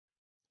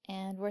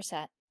And we're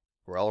set.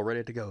 We're all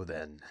ready to go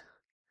then.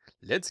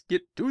 Let's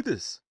get to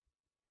this.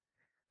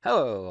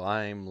 Hello,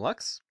 I'm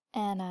Lux,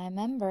 And I'm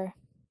Ember.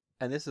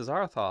 and this is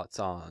our thoughts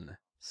on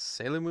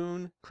Sailor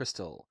Moon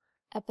Crystal.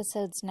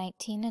 Episodes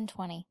 19 and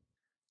 20.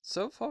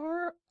 So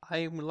far,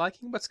 I'm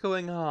liking what's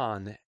going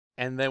on,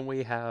 and then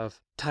we have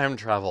time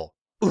travel.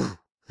 Ooh!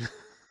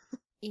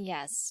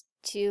 Yes,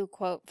 to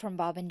quote from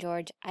Bob and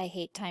George, I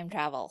hate time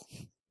travel.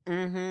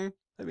 Mm-hmm.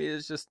 I mean,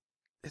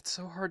 it's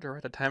so hard to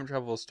write a time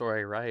travel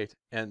story, right?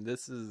 And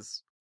this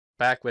is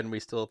back when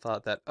we still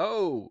thought that,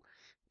 oh,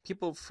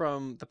 people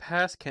from the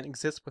past can't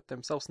exist with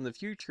themselves in the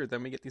future,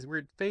 then we get these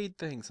weird fade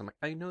things. I'm like,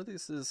 I know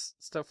this is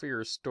stuff for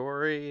your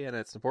story and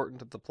it's important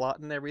to the plot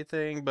and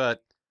everything,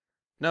 but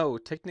no,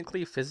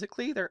 technically,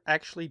 physically, they're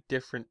actually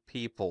different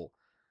people.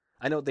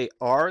 I know they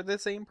are the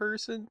same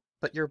person,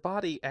 but your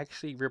body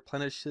actually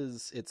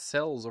replenishes its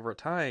cells over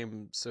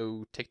time,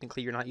 so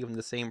technically you're not even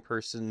the same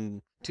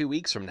person 2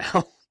 weeks from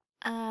now.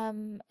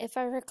 If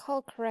I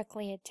recall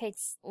correctly, it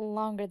takes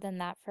longer than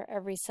that for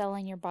every cell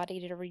in your body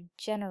to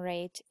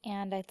regenerate,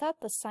 and I thought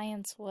the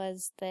science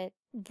was that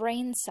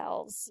brain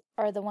cells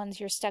are the ones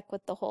you're stuck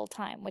with the whole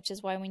time, which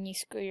is why when you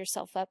screw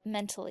yourself up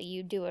mentally,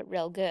 you do it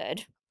real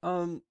good.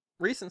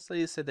 Recent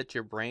studies said that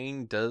your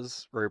brain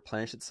does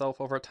replenish itself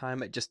over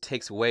time, it just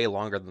takes way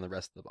longer than the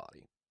rest of the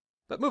body.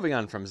 But moving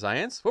on from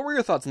science, what were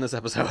your thoughts on this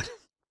episode?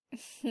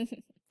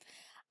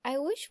 I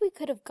wish we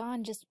could have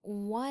gone just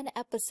one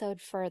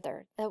episode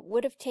further. That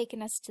would have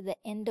taken us to the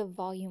end of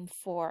Volume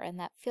 4, and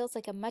that feels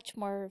like a much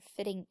more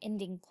fitting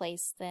ending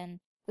place than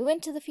we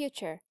went to the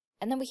future,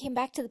 and then we came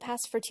back to the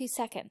past for 2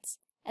 seconds,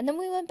 and then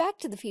we went back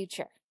to the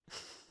future.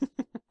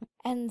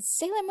 And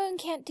Sailor Moon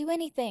can't do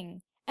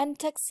anything, and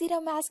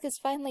Tuxedo Mask is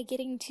finally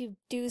getting to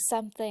do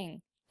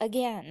something.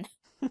 Again.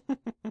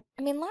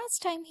 I mean,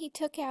 last time he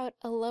took out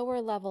a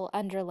lower level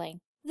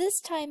underling.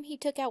 This time he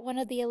took out one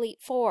of the Elite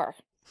Four.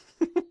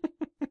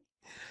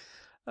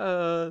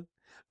 Uh,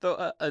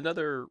 though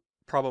another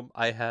problem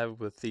I have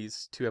with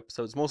these two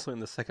episodes, mostly in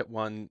the second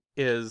one,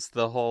 is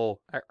the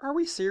whole, are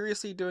we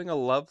seriously doing a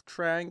love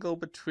triangle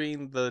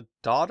between the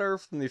daughter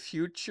from the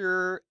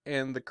future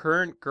and the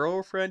current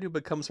girlfriend who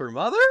becomes her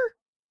mother?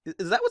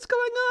 Is that what's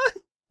going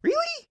on?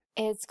 Really?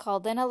 It's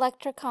called an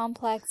Electra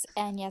Complex,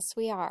 and yes,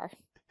 we are.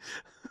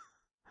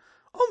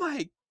 Oh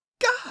my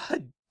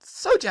god!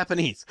 So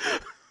Japanese!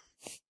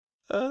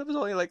 That was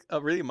only like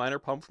a really minor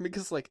problem for me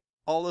because like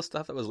all the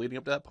stuff that was leading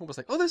up to that point was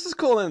like, oh, this is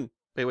cool. And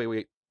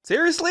wait,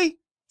 seriously?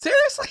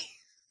 Seriously?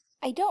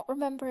 I don't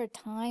remember a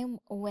time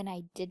when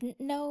I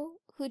didn't know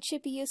who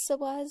Chibiusa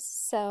was,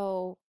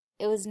 so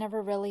it was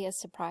never really a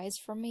surprise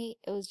for me.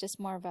 It was just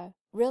more of a,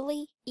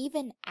 really?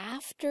 Even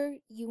after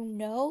you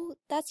know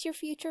that's your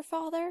future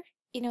father?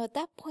 You know, at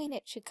that point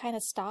it should kind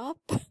of stop.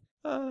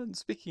 And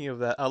speaking of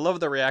that, I love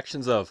the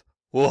reactions of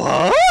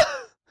what?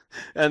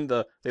 And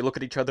they look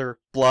at each other,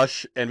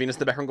 blush, and Venus in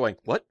the background going,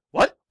 what?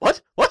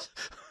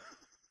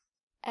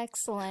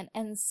 Excellent.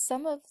 And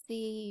some of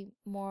the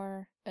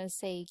more,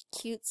 say,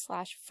 cute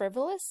slash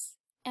frivolous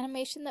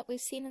animation that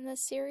we've seen in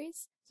this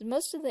series,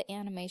 most of the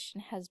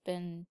animation has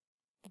been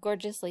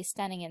gorgeously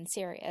stunning and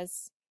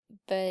serious.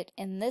 But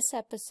in this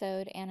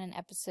episode and in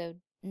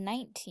episode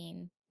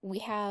 19, we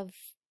have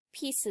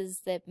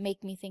pieces that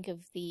make me think of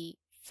the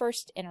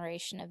first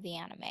iteration of the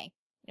anime.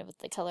 You know, with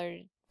the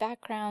colored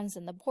backgrounds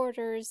and the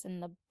borders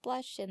and the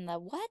blush and the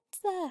what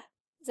the...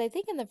 'Cause I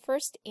think in the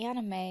first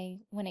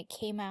anime, when it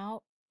came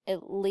out,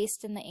 at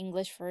least in the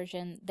English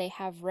version, they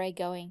have Ray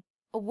going,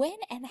 when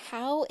and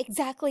how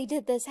exactly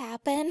did this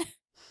happen?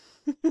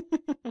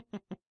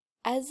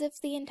 As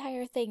if the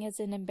entire thing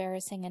isn't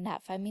embarrassing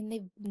enough. I mean,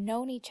 they've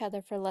known each other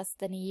for less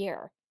than a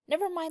year.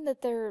 Never mind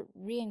that they're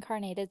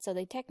reincarnated, so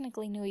they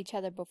technically knew each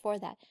other before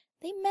that.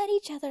 They met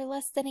each other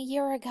less than a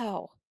year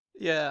ago.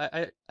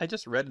 Yeah, I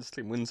just read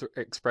Sleep Moon's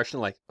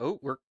expression like, oh,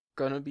 we're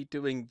gonna be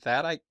doing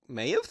that. I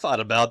may have thought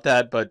about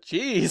that, but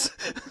geez.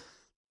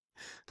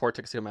 Poor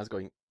Tuxedo Mask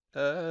going,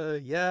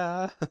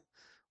 yeah,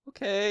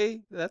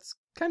 okay, that's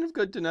kind of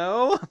good to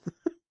know.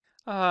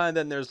 And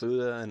then there's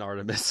Luna and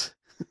Artemis.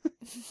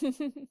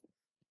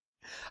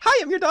 Hi,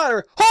 I'm your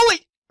daughter.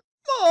 Holy!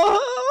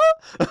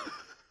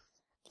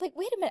 Like,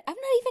 wait a minute, I'm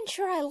not even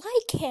sure I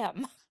like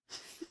him.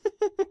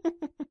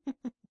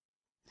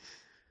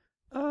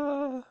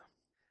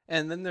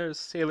 And then there's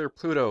Sailor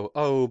Pluto.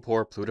 Oh,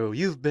 poor Pluto,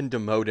 you've been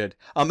demoted.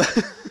 I'm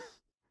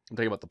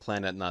talking about the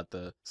planet, not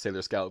the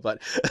Sailor Scout,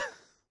 but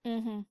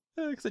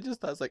because I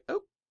just thought it's like,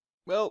 oh,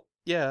 well,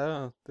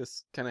 yeah,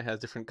 this kind of has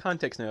different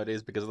context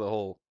nowadays because of the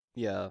whole,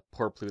 yeah,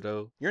 poor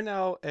Pluto. You're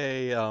now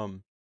a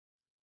God,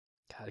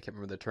 I can't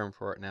remember the term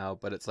for it now,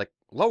 but it's like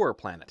lower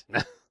planet.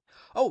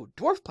 Oh,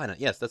 dwarf planet.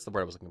 Yes, that's the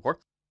word I was looking for.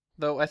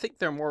 Though I think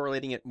they're more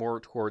relating it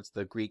more towards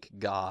the Greek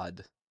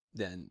god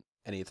than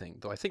anything.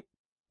 Though I think,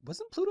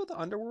 wasn't Pluto the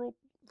underworld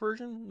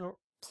version? No.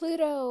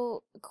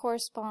 Pluto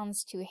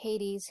corresponds to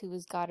Hades, who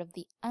is god of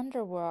the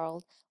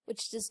underworld,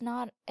 which does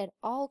not at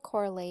all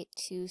correlate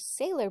to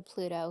Sailor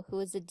Pluto, who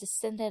is a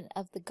descendant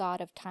of the god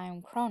of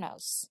time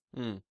Kronos.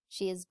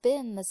 She has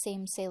been the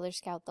same Sailor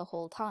Scout the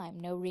whole time,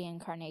 no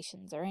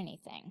reincarnations or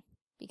anything.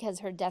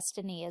 Because her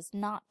destiny is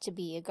not to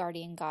be a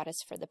guardian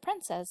goddess for the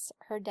princess,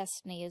 her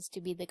destiny is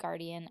to be the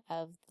guardian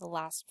of the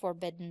last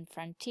forbidden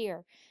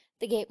frontier,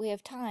 the gateway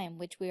of time,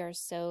 which we are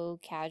so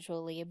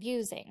casually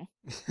abusing.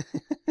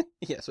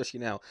 Yeah, especially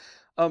now.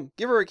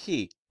 Give her a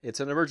key. It's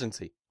an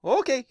emergency. Well,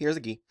 okay, here's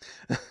a key.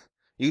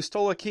 You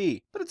stole a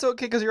key, but it's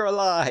okay because you're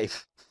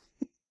alive.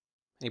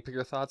 Any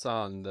bigger thoughts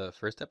on the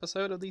first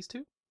episode of these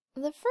two?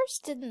 The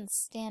first didn't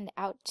stand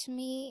out to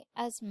me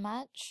as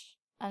much,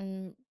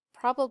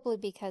 probably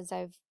because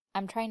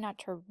I'm trying not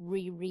to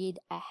reread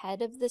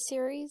ahead of the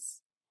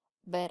series,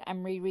 but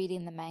I'm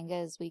rereading the manga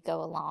as we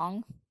go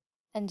along.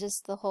 And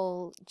just the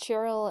whole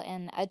Chiril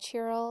and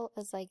Achiril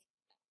is like,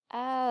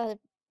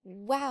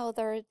 wow,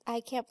 I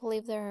can't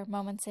believe there are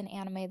moments in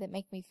anime that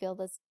make me feel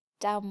this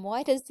dumb.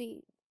 Why does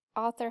the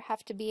author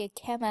have to be a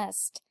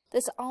chemist?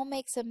 This all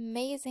makes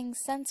amazing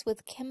sense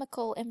with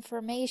chemical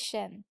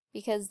information,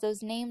 because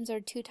those names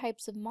are two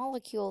types of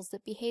molecules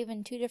that behave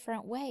in two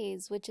different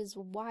ways, which is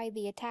why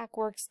the attack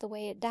works the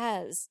way it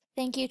does.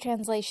 Thank you,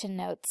 translation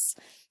notes.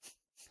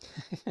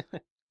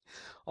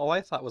 All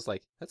I thought was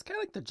like, that's kind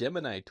of like the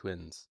Gemini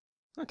twins.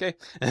 Okay.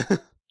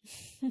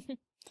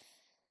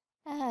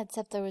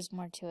 Except there was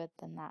more to it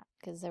than that,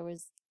 because there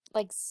was,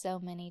 like, so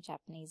many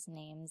Japanese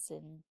names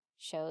in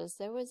shows,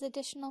 there was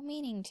additional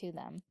meaning to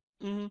them.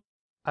 Mm-hmm.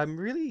 I'm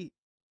really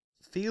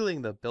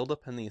feeling the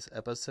build-up in these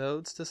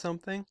episodes to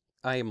something.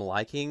 I am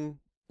liking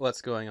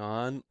what's going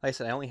on. Like I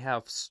said, I only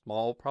have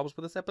small problems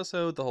with this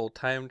episode. The whole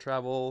time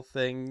travel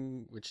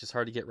thing, which is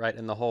hard to get right,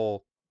 and the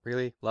whole,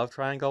 really, love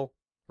triangle?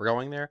 We're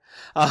going there?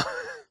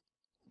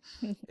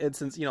 And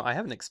since, I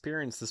haven't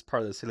experienced this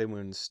part of the Sailor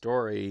Moon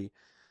story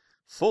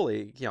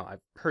fully, I've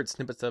heard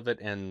snippets of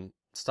it and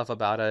stuff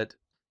about it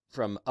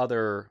from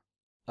other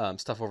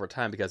stuff over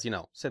time because,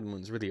 Sailor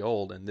Moon's really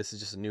old and this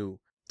is just a new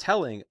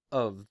telling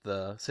of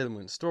the Sailor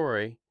Moon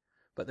story,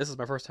 but this is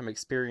my first time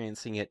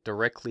experiencing it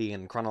directly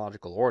in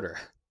chronological order.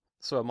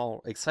 So I'm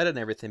all excited and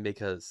everything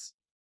because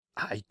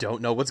I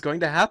don't know what's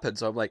going to happen.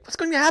 So I'm like, what's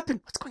going to happen?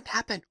 What's going to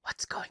happen?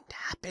 What's going to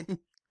happen?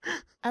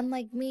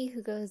 Unlike me,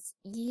 who goes,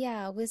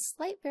 yeah, with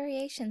slight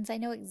variations, I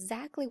know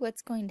exactly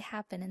what's going to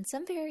happen, and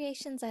some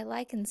variations I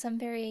like and some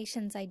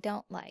variations I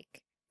don't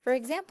like. For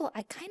example,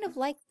 I kind of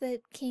like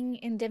that King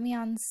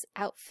Endymion's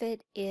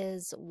outfit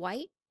is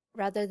white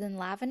rather than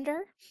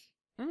lavender.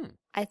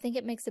 I think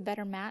it makes a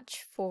better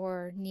match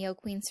for Neo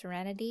Queen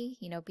Serenity,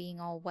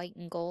 being all white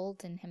and gold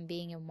and him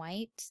being in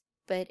white.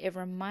 But it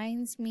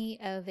reminds me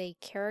of a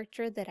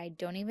character that I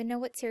don't even know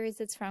what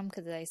series it's from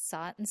because I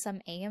saw it in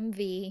some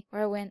AMV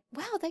where I went,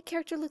 wow, that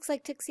character looks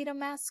like Tuxedo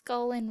Mask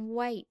Skull in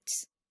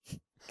white.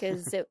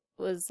 Because it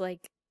was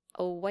like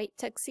a white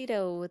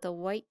tuxedo with a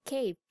white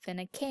cape and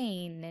a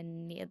cane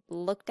and it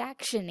looked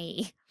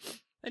action-y.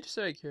 I just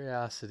out of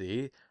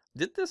curiosity,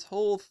 did this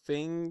whole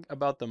thing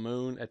about the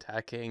moon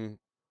attacking,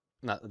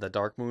 not the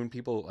Dark Moon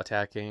people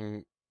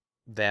attacking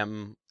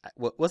them,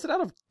 was it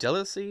out of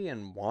jealousy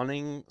and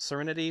wanting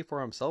Serenity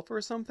for himself or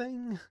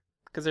something?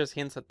 Because there's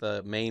hints that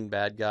the main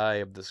bad guy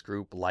of this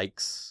group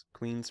likes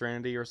Queen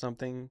Serenity or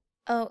something.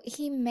 Oh,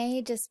 he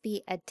may just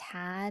be a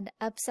tad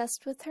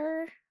obsessed with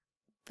her,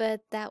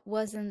 but that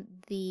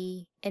wasn't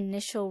the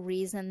initial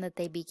reason that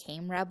they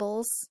became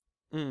rebels.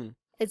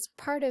 It's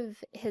part of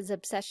his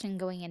obsession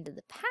going into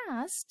the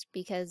past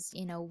because,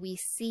 we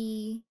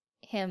see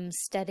him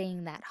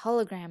studying that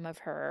hologram of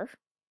her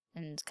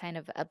and kind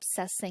of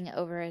obsessing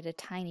over it a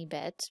tiny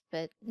bit,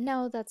 but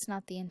no, that's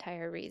not the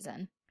entire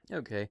reason.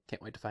 Okay,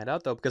 can't wait to find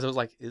out though, because I was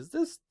like, is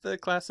this the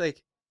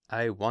classic,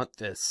 I want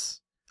this,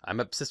 I'm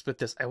obsessed with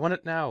this, I want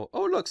it now,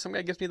 oh look, some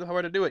guy gives me the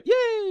power to do it,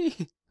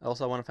 yay!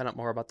 Also, I want to find out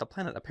more about the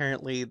planet.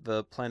 Apparently,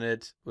 the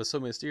planet was so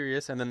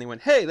mysterious, and then they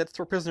went, hey, let's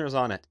throw prisoners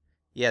on it.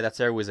 Yeah, that's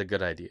always a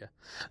good idea.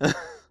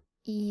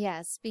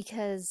 Yes,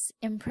 because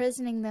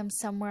imprisoning them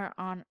somewhere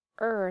on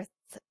Earth,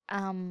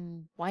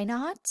 why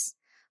not?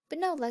 But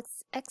no,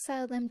 let's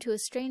exile them to a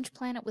strange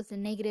planet with a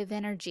negative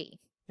energy.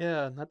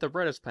 Yeah, not the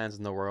brightest plans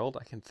in the world.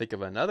 I can think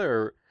of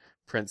another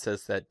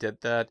princess that did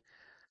that.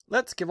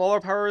 Let's give all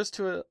our powers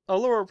to a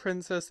lower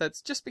princess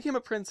that's just became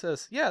a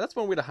princess. Yeah, that's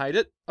one way to hide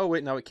it. Oh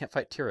wait, now we can't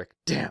fight Tyrek.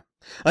 Damn.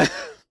 I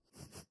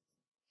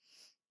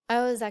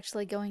was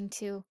actually going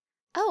to,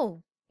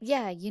 oh,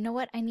 yeah, you know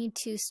what? I need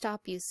to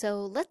stop you,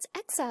 so let's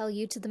exile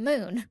you to the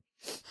moon.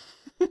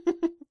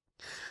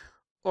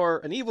 Or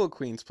an evil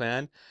queen's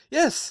plan.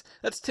 Yes,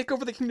 let's take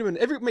over the kingdom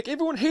and make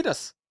everyone hate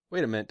us.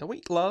 Wait a minute, don't we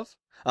eat love?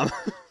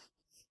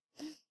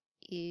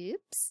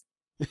 Oops.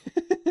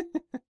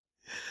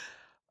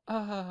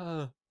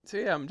 So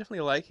yeah, I'm definitely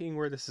liking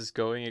where this is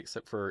going,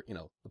 except for,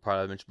 the part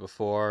I mentioned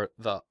before.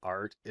 The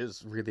art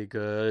is really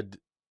good.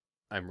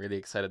 I'm really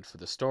excited for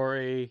the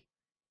story.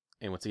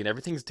 And once again,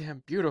 everything's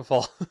damn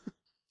beautiful.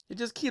 It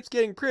just keeps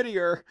getting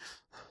prettier.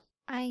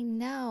 I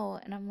know,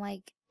 and I'm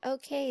like,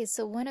 okay,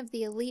 so one of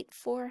the Elite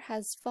Four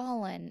has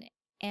fallen,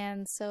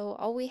 and so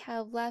all we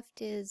have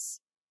left is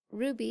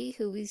Ruby,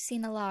 who we've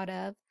seen a lot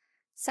of,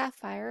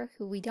 Sapphire,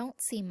 who we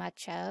don't see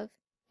much of,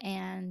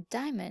 and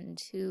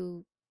Diamond,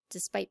 who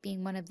despite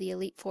being one of the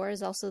Elite Four,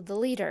 is also the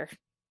leader.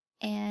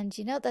 And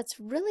that's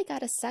really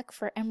gotta suck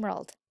for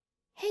Emerald.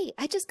 Hey,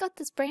 I just got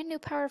this brand new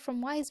power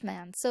from Wise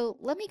Man, so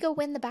let me go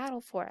win the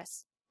battle for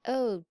us.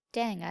 Oh,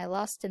 dang, I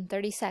lost in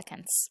 30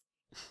 seconds.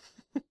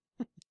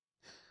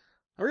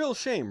 A real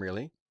shame,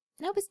 really.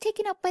 And I was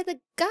taken out by the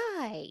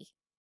guy.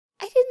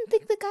 I didn't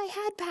think the guy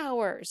had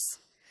powers.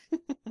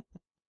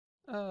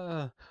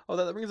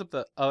 That brings up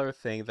the other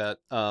thing that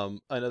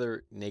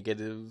another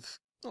negative,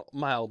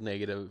 mild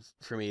negative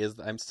for me is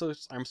that I'm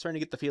starting to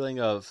get the feeling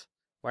of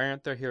why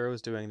aren't their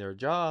heroes doing their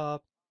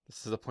job?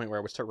 This is the point where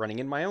I would start running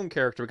in my own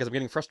character because I'm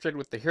getting frustrated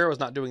with the heroes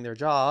not doing their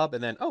job,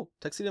 and then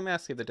Tuxedo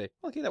Mask saved the day.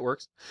 Okay, that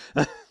works.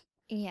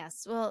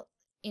 Yes, well,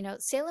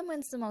 Sailor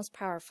Moon's the most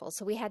powerful,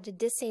 so we had to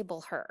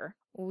disable her.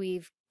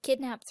 We've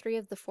kidnapped 3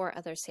 of the 4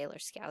 other Sailor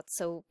Scouts,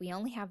 so we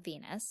only have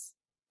Venus.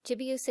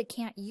 Chibiusa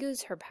can't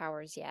use her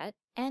powers yet,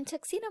 and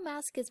Tuxedo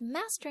Mask is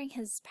mastering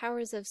his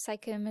powers of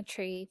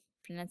psychometry,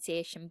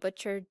 pronunciation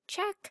butchered,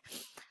 check,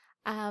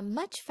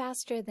 much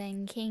faster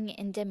than King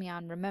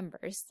Endymion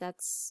remembers.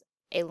 That's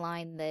a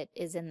line that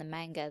is in the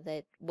manga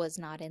that was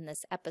not in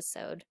this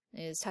episode.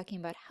 It was talking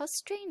about how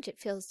strange it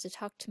feels to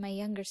talk to my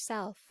younger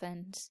self,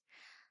 and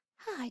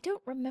I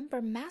don't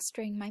remember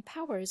mastering my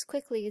power as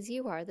quickly as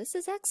you are. This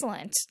is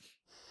excellent.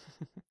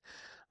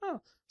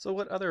 So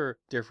what other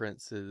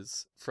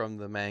differences from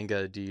the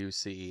manga do you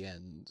see,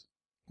 and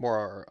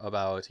more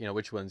about,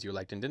 which ones you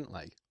liked and didn't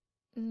like?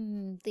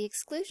 The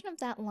exclusion of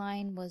that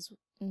line was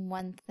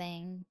one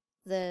thing.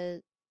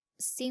 The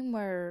scene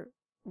where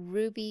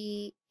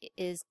Ruby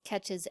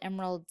catches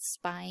Emerald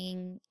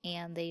spying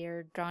and they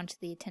are drawn to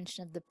the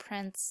attention of the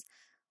prince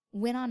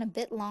went on a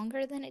bit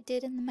longer than it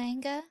did in the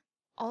manga.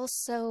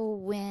 Also,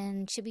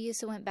 when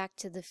Chibiusa went back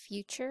to the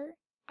future,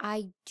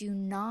 I do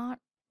not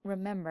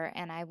remember,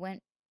 and I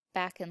went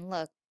back and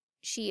looked,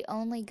 she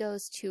only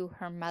goes to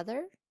her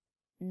mother,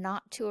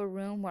 not to a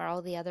room where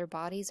all the other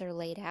bodies are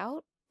laid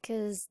out.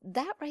 Because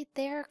that right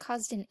there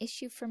caused an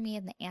issue for me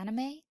in the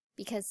anime,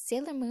 because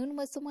Sailor Moon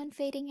was the one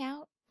fading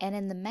out, and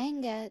in the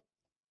manga,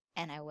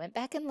 and I went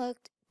back and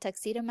looked,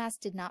 Tuxedo Mask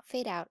did not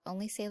fade out,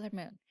 only Sailor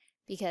Moon,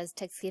 because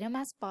Tuxedo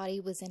Mask's body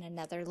was in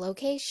another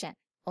location.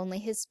 Only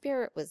his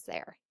spirit was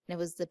there, and it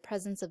was the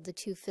presence of the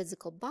 2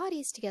 physical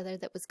bodies together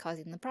that was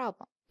causing the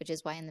problem, which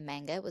is why in the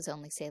manga it was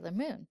only Sailor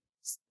Moon.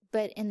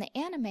 But in the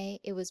anime,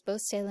 it was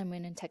both Sailor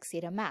Moon and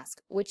Tuxedo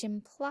Mask, which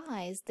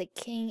implies that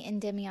King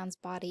Endymion's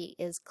body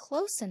is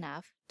close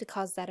enough to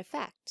cause that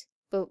effect.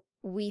 But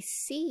we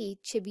see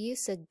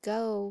Chibiusa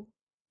go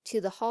to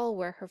the hall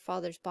where her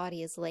father's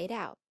body is laid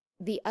out.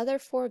 The other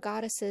 4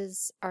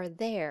 goddesses are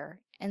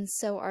there, and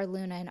so are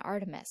Luna and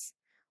Artemis,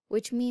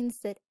 which means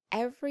that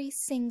every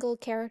single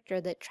character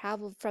that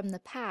traveled from the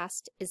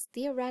past is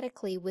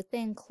theoretically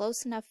within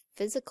close enough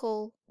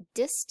physical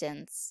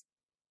distance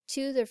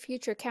to their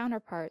future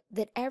counterpart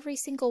that every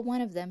single one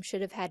of them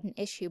should have had an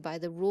issue by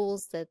the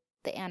rules that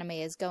the anime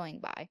is going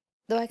by.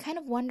 Though I kind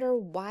of wonder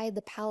why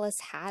the palace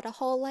had a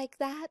hall like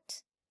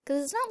that.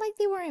 Because it's not like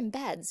they were in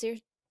beds.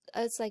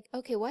 It's like,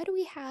 okay, why do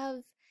we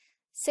have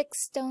 6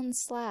 stone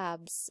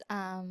slabs?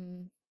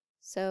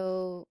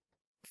 So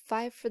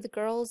 5 for the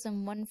girls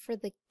and 1 for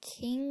the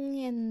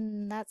king,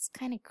 and that's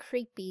kind of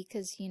creepy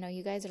because,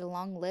 you guys are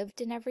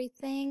long-lived and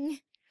everything.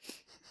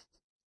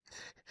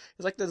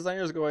 It's like the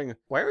designers going,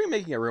 why are we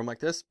making a room like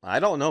this? I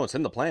don't know, it's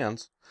in the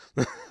plans.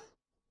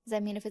 I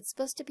mean, if it's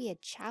supposed to be a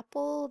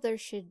chapel, there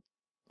should,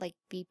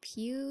 be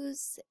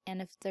pews,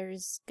 and if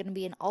there's gonna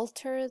be an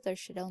altar, there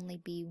should only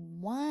be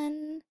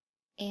 1.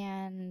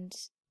 And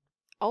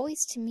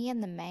always to me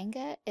in the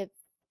manga, it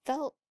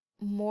felt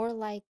more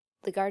like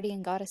the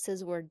guardian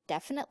goddesses were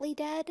definitely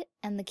dead,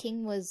 and the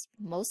king was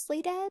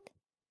mostly dead,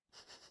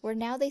 where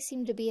now they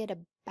seem to be at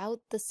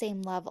about the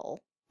same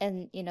level.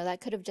 And,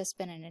 that could have just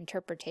been an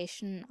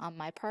interpretation on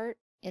my part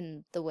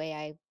in the way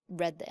I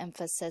read the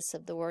emphasis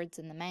of the words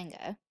in the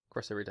manga. Of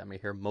course, every time I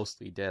hear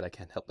mostly dead, I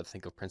can't help but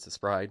think of Princess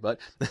Bride, but...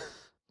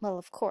 Well,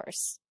 of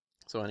course.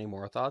 So any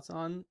more thoughts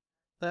on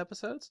the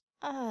episodes?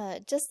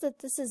 Just that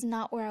this is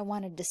not where I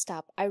wanted to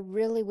stop. I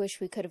really wish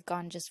we could have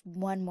gone just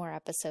 1 more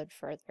episode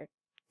further.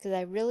 Because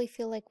I really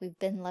feel like we've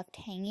been left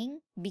hanging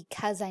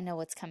because I know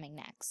what's coming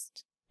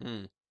next.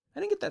 I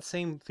didn't get that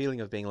same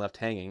feeling of being left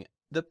hanging.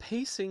 The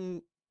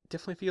pacing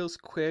definitely feels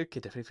quick.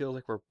 It definitely feels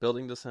like we're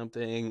building to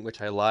something,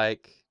 which I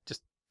like.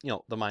 Just,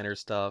 the minor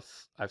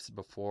stuff I've said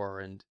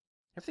before, and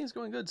everything's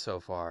going good so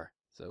far.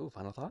 So,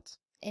 final thoughts?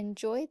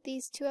 Enjoyed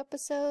these 2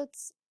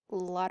 episodes. A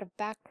lot of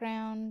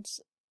background,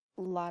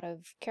 a lot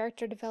of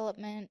character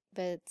development,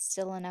 but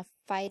still enough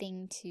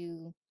fighting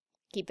to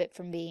keep it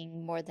from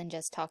being more than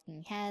just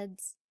talking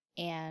heads,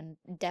 and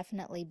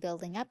definitely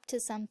building up to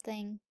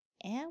something.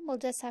 And we'll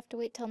just have to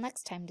wait till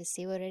next time to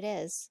see what it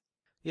is.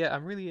 Yeah,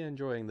 I'm really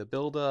enjoying the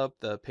build-up.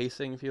 The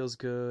pacing feels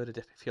good. It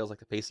definitely feels like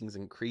the pacing's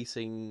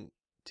increasing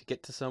to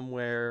get to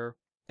somewhere.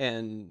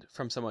 And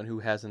from someone who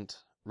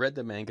hasn't read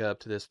the manga up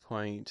to this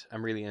point,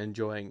 I'm really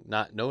enjoying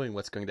not knowing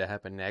what's going to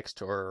happen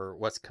next or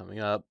what's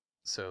coming up.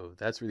 So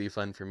that's really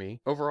fun for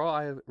me. Overall,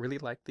 I really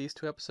like these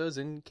 2 episodes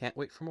and can't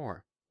wait for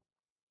more.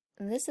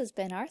 This has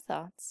been our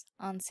thoughts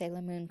on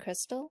Sailor Moon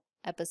Crystal,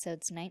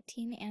 episodes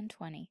 19 and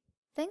 20.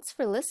 Thanks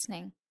for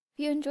listening.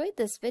 If you enjoyed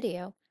this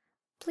video,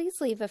 please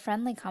leave a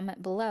friendly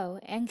comment below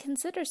and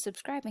consider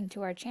subscribing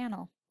to our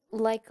channel.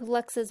 Like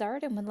Lux's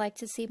art and would like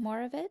to see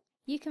more of it?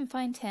 You can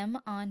find him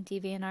on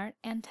DeviantArt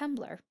and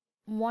Tumblr.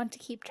 Want to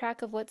keep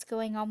track of what's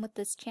going on with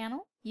this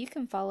channel? You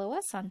can follow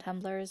us on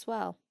Tumblr as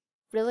well.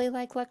 Really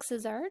like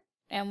Lux's art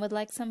and would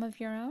like some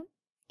of your own?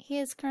 He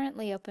is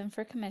currently open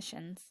for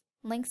commissions.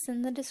 Links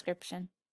in the description.